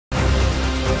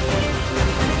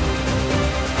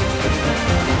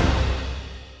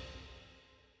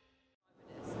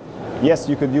Yes,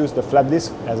 you could use the flat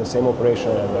disc as the same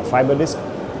operation as the fiber disc,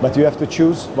 but you have to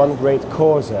choose one grade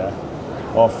coarser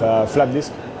of flat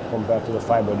disc compared to the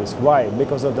fiber disc. Why?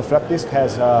 Because of the flat disc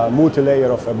has a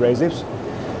multi-layer of abrasives,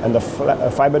 and the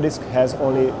fiber disc has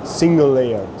only single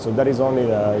layer. So there is only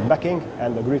the backing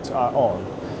and the grits are on.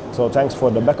 So thanks for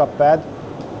the backup pad,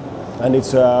 and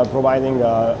it's providing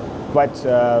quite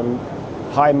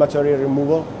high material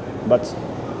removal, but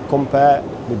compare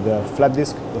with the flat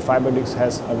disc, the fiber disc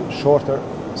has a shorter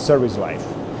service life.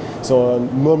 So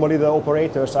normally the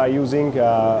operators are using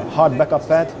hard backup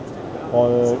pad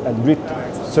at grit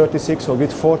 36 or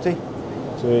grit 40.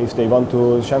 So if they want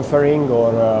to chamfering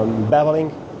or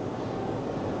beveling,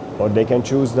 or they can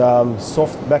choose the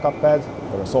soft backup pad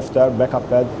or a softer backup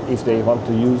pad if they want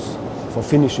to use for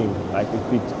finishing, like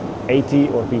with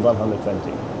P80 or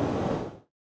P120.